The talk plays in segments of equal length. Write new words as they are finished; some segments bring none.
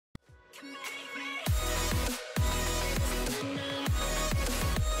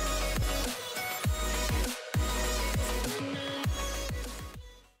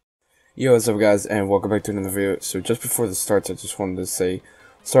Yo, what's up guys, and welcome back to another video. So just before this starts, I just wanted to say,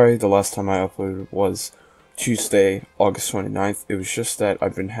 sorry the last time I uploaded was Tuesday, August 29th. It was just that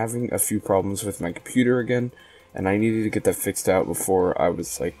I've been having a few problems with my computer again, and I needed to get that fixed out before I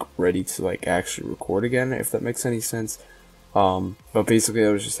was ready to actually record again, if that makes any sense. But basically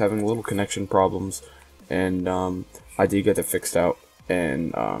I was just having little connection problems, and I did get that fixed out,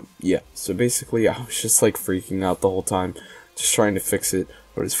 and yeah, so basically I was just freaking out the whole time, just trying to fix it.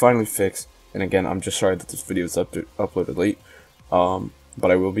 But it's finally fixed, and again, I'm just sorry that this video is uploaded late, but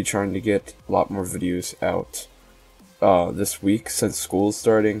I will be trying to get a lot more videos out this week since school is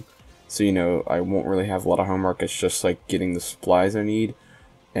starting, so I won't really have a lot of homework. It's just getting the supplies I need,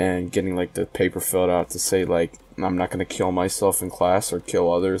 and getting the paper filled out to say I'm not going to kill myself in class or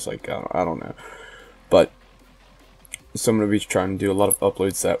kill others, I don't know, but so I'm going to be trying to do a lot of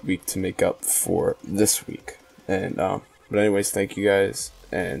uploads that week to make up for this week, and but anyways, thank you guys,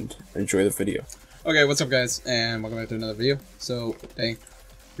 and enjoy the video. Okay, what's up guys, and welcome back to another video. So, today,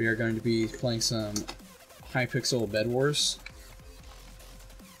 we are going to be playing some high-pixel Bedwars.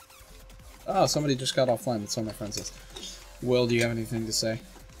 Oh, somebody just got offline with some of my friends list. Will, do you have anything to say?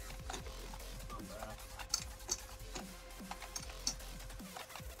 I'm back.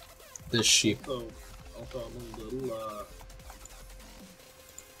 This sheep. Also, I'm a little, I'm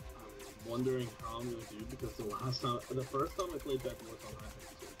wondering how I'm going to do, because the first time I played Bedwars on iPhone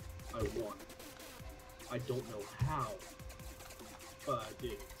 2, I won. I don't know how, but I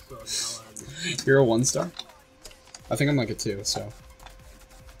did. So now I'm... You're a 1-star? I think I'm a 2, so...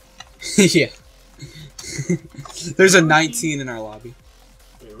 yeah. There's a 19 in our lobby.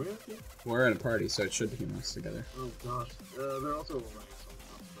 Wait, where are you? We're at a party, so it should be us together. Oh gosh, they're also running some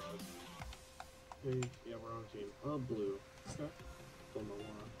stars. Hey, yeah, we're on team. Oh, blue. Okay. Don't know why.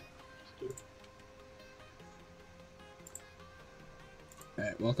 Just do it.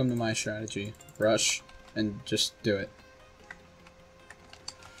 Alright, welcome to my strategy. Rush, and just do it.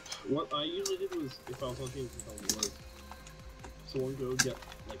 What I usually did was, if I was on team, was someone go get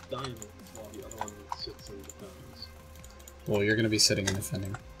diamonds while the other one sits and defends. Well, you're gonna be sitting and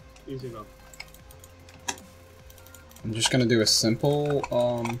defending. Easy enough. I'm just gonna do a simple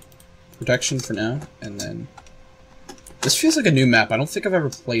protection for now, and then this feels like a new map. I don't think I've ever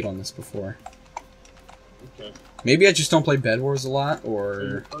played on this before. Okay. Maybe I just don't play Bedwars a lot,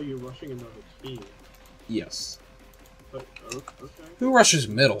 or... Oh, you're rushing another team. Yes. But, okay. Who rushes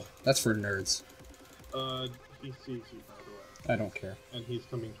middle? That's for nerds. He sees you, by the way. I don't care. And he's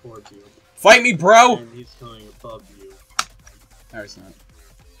coming towards you. Fight me, bro! And he's coming above you. No, he's not.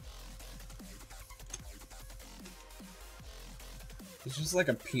 It's just like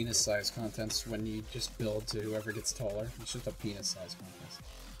a penis-sized contest when you just build to whoever gets taller. It's just a penis-sized contest.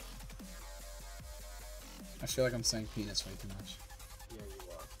 I feel like I'm saying penis way too much. Yeah,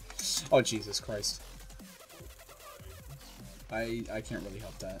 you are. Oh, Jesus Christ. I can't really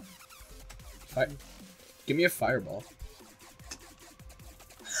help that. Give me a fireball.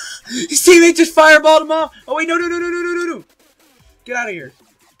 His teammate just fireballed him off! Oh wait, no! Get out of here.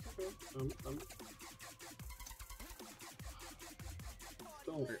 Okay.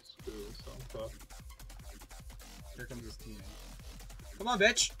 Don't screw yourself up. Here comes his teammate. Come on,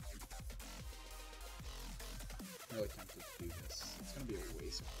 bitch! I'm really tempted to do this. It's gonna be a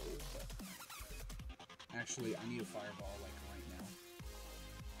waste of gold, but... Actually, I need a fireball, right now.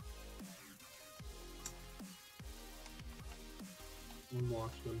 I'm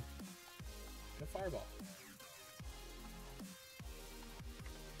watching him. Get a fireball.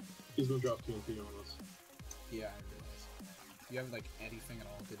 He's gonna drop TNT on us. Yeah, I realize. Do you have, anything at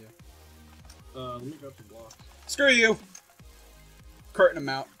all to do? Let me grab some blocks. Screw you! Curtain him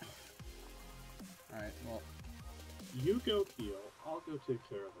out. Alright, well... You go heal. I'll go take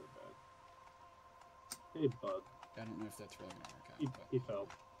care of her bed. Hey, bud. I don't know if that's really gonna work out, He fell.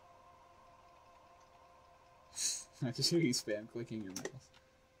 but... I just hear you spam clicking your mouse.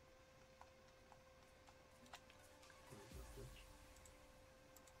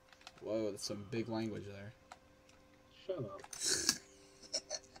 Whoa, that's some big language there. Shut up.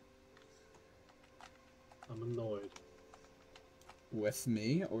 I'm annoyed. With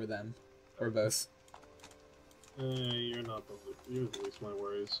me, or them? Or both? You're not the least of my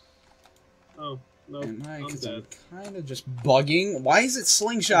worries. Oh, no, Am I? I'm 'Cause dead. I'm kind of just bugging. Why is it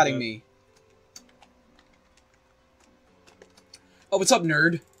slingshotting me? Oh, what's up,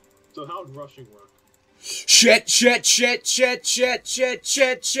 nerd? So how would rushing work? Shit!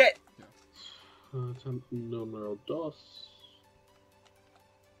 Numero dos.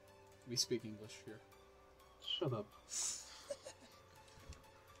 We speak English here. Shut up.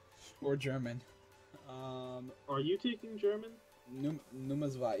 Or German. Are you taking German? Nummer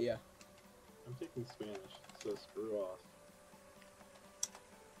zwei, yeah. I'm taking Spanish, so screw off.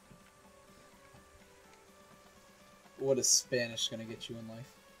 What is Spanish gonna get you in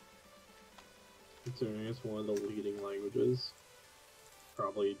life? Considering it's one of the leading languages.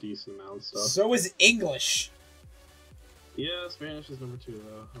 Probably a decent amount of stuff. So is English! Yeah, Spanish is number 2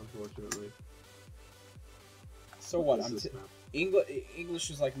 though, unfortunately. So what? This I'm is map. English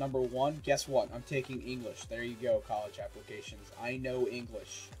is like number 1. Guess what? I'm taking English. There you go, college applications. I know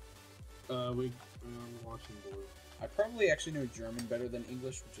English. I'm watching Blue. I probably actually know German better than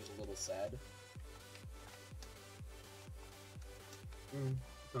English, which is a little sad.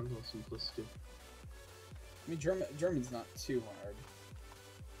 Depends on simplicity. I mean, German's not too hard.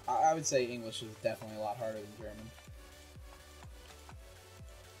 I would say English is definitely a lot harder than German.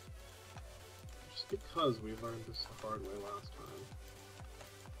 Just because we learned this the hard way last time,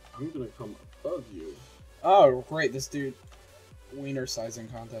 I'm gonna come above you. Oh, great, this dude. Wiener sizing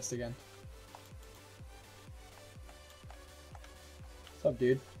contest again. What's up,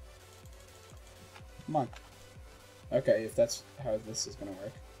 dude? Come on. Okay, if that's how this is gonna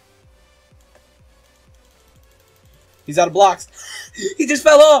work. He's out of blocks! He just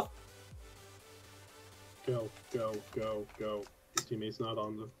fell off! Go, go, go, go. His teammate's not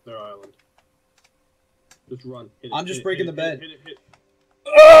on their island. Just run. Hit it, I'm just breaking the bed. Hit it.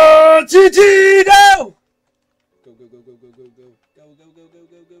 Oh, GG, no! Go, go, go, go, go, go, go. Go, go, go, go,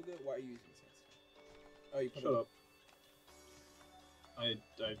 go, go, go. Why are you using this? Oh, you put Shut up. I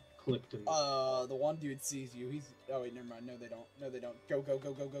clicked and... the one dude sees you. He's... Oh, wait, never mind. No, they don't. No, they don't. Go, go,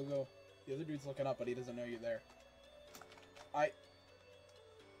 go, go, go, go. The other dude's looking up, but he doesn't know you're there.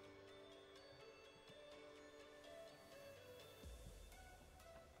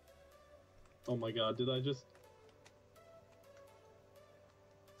 Oh my god, did I just...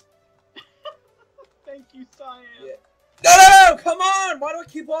 Thank you, Cyan! Yeah. No! Come on! Why do I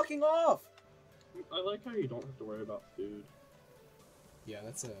keep walking off? I like how you don't have to worry about food. Yeah,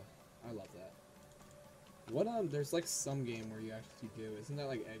 that's I love that. What, there's like some game where you actually do. Isn't that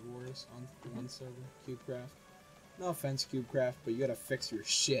like Egg Wars on one server? CubeCraft? No offense, CubeCraft, but you gotta fix your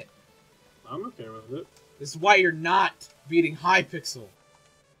shit. I'm okay with it. This is why you're not beating Hypixel.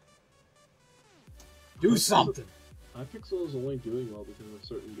 Do something! Hypixel is only doing well because of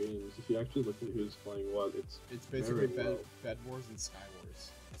certain games. If you actually look at who's playing what, it's basically very low. Bedwars and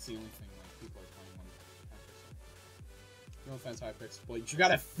Skywars. That's the only thing like people are playing on Hypixel. No offense, Hypixel, but you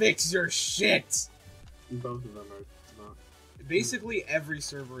gotta fix your shit! Both of them are not. Basically, every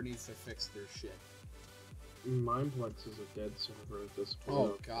server needs to fix their shit. Mineplex is a dead server at this point.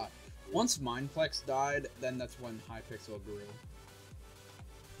 Oh god. Once Mineplex died, then that's when Hypixel grew.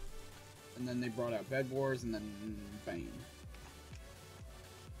 And then they brought out Bedwars, and then bang.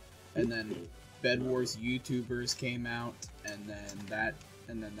 And then Bedwars YouTubers came out, and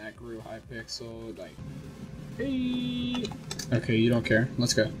then that grew Hypixel, like... Hey! Okay, you don't care.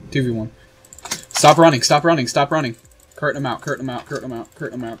 Let's go. 2v1. Stop running, stop running, stop running! Curtain them out, curtain them out, curtain them out,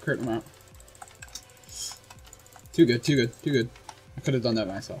 curtain them out, curtain them out. Too good, too good, too good. I could have done that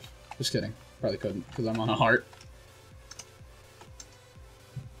myself. Just kidding. Probably couldn't, because I'm on a heart.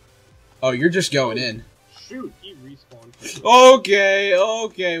 Oh, you're just going in. Shoot, he respawned. Okay,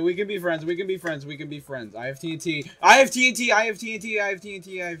 okay, we can be friends, we can be friends, we can be friends. I have TNT. I have TNT, I have TNT, I have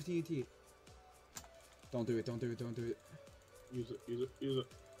TNT, I have TNT. Don't do it, don't do it, don't do it. Use it, use it, use it.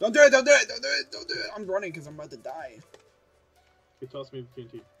 Don't do it, don't do it, don't do it, don't do it. I'm running because I'm about to die. You toss me the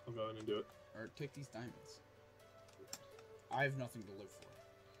TNT. I'll go in and do it. Or take these diamonds. I have nothing to live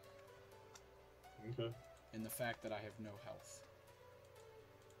for. Okay. In the fact that I have no health.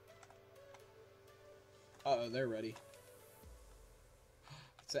 Uh-oh, they're ready.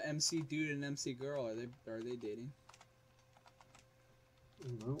 It's an MC dude and an MC girl. Are they dating?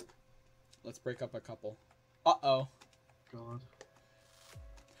 No. Let's break up a couple. Uh-oh. God.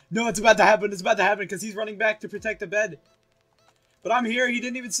 No, it's about to happen. It's about to happen because he's running back to protect the bed. But I'm here. He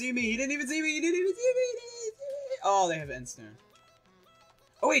didn't even see me. He didn't even see me. He didn't even see me. He didn't even see me. Oh, they have endstone.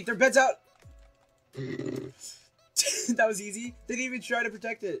 Oh, wait. Their bed's out. That was easy. They didn't even try to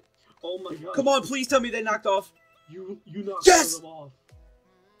protect it. Oh my god. Come on, please tell me they knocked off. You knocked Yes! them off.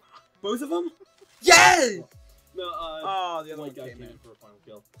 Both of them? Yes! No, Oh, the other one guy came in. for a final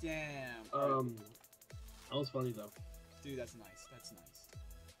kill. Damn. That was funny though. Dude, that's nice. That's nice.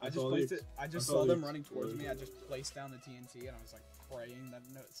 I I just saw placed the- it. I I just saw saw the them running towards me. I explosion. just placed down the TNT and I was like praying that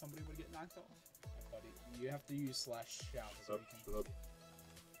somebody would get knocked off. Buddy, you have to use /shout. Shut up, shut up.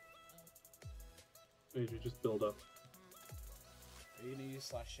 Major, just build up. Are you gonna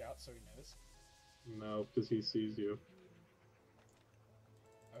use /shout so he knows? No, because he sees you.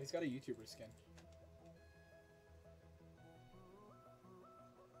 Oh, he's got a YouTuber skin.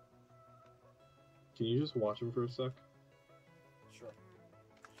 can you just watch him for a sec? Sure.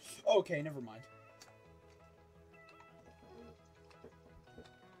 Okay, never mind.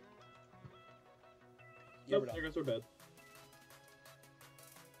 Yeah, Nope, we're done. there goes our bed.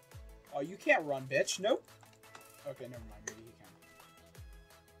 Oh, you can't run, bitch. Nope. Okay, never mind. Maybe he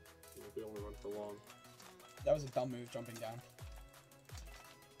can. We only run for long. That was a dumb move, jumping down.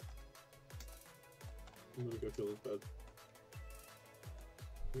 I'm gonna go kill his bed.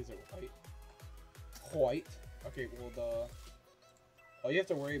 Who is it? White. White. Okay, well all you have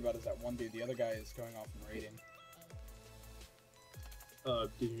to worry about is that one dude. The other guy is going off and raiding.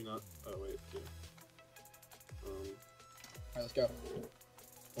 Did you not? Oh wait. Yeah. Alright, let's go.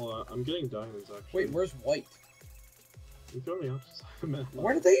 Well, I'm getting diamonds actually. Wait, where's White? He's on the opposite side of the map.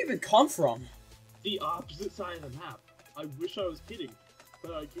 Where did they even come from? The opposite side of the map. I wish I was kidding,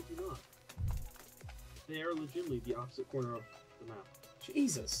 but I kid you not. They are legitimately the opposite corner of the map.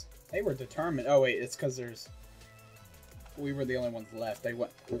 Jesus. They were determined. Oh wait, it's because we were the only ones left.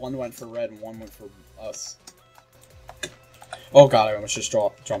 One went for red and one went for us. Oh god, I almost just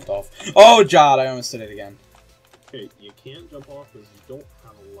jumped off. Oh god, I almost did it again. Okay, you can't jump off because you don't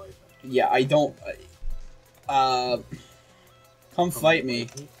have a life. Actually. Yeah, I don't. Come fight me.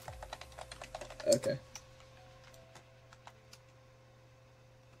 Okay.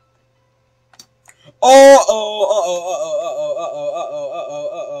 Oh.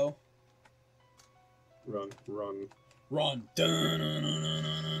 Run.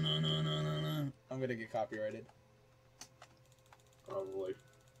 I'm gonna get copyrighted. Probably.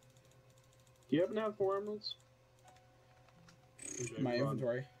 Do you happen to have 4 emeralds? My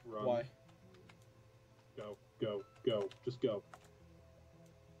inventory. Run. Why? Go. Just go.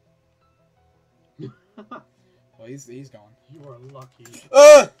 Well, he's gone. You are lucky.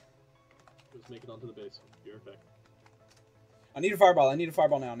 Just make it onto the base. You're okay. I need a fireball.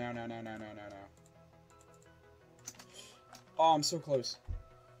 Now. Oh, I'm so close.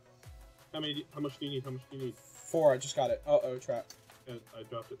 How much do you need? 4. I just got it. Uh-oh, trap. I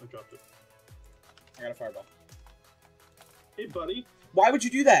dropped it. I got a fireball. Hey, buddy. Why would you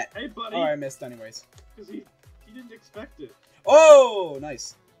do that? Hey, buddy. Oh, I missed anyways. Because he didn't expect it. Oh,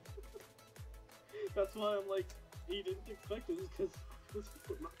 nice. That's why I'm like, he didn't expect it because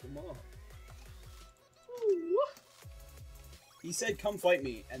I knocked him off. Ooh. He said, "Come fight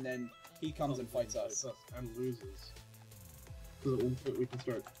me," and then he comes and fights us. And loses. So at one point we can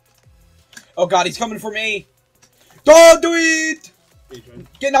start. Oh god, he's coming for me! Don't do it! Adrian.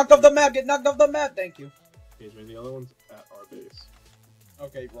 Get knocked off the map! Thank you. Adrian, the other one's at our base.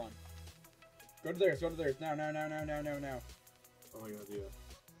 Okay, run. Go to theirs. Now. Oh my god, yeah.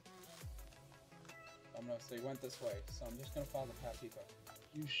 They went this way, so I'm just gonna follow the path he took.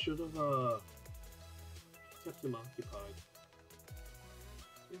 You should have, kept them occupied.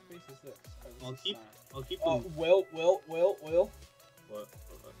 Whose face is this? I'll keep Oh, them. Will. What?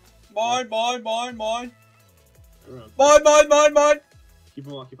 Mine. Around. Mine. Keep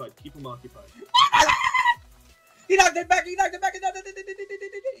them occupied. He knocked it back. He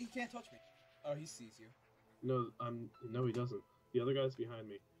can't touch me. Oh, he sees you. No, no, he doesn't. The other guy's behind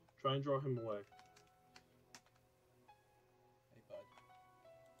me. Try and draw him away. Hey, bud.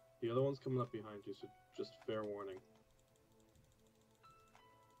 The other one's coming up behind you, so just fair warning.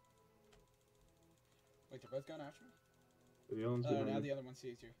 Wait, they're both going after me? The other one's Oh, behind now you. the other one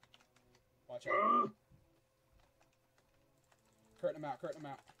sees you. Watch out. Curtain him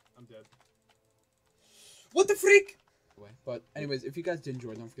out. I'm dead. What the freak? But anyways, if you guys did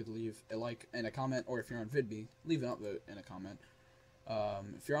enjoy, don't forget to leave a like and a comment, or if you're on VidB, leave an upvote and a comment.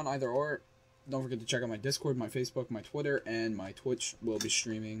 If you're on either or, don't forget to check out my Discord, my Facebook, my Twitter, and my Twitch will be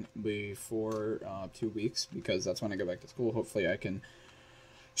streaming before 2 weeks, because that's when I go back to school. Hopefully I can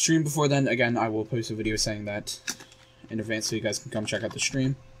stream before then. Again, I will post a video saying that in advance so you guys can come check out the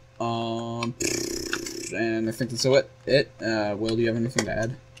stream. And I think that's it. Will, do you have anything to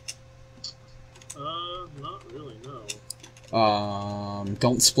add? Not really, no.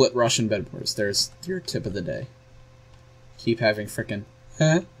 Don't split Russian Bedwars. There's your tip of the day. Keep having frickin'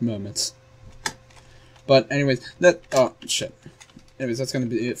 moments. But anyways, oh shit. Anyways, that's gonna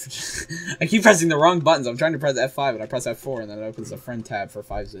be it. I keep pressing the wrong buttons. I'm trying to press F5 and I press F4 and then it opens the friend tab for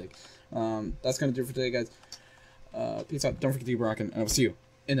 5zig. That's gonna do it for today, guys. Peace out. Don't forget to keep rocking, and I'll see you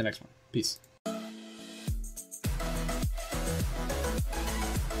in the next one. Peace.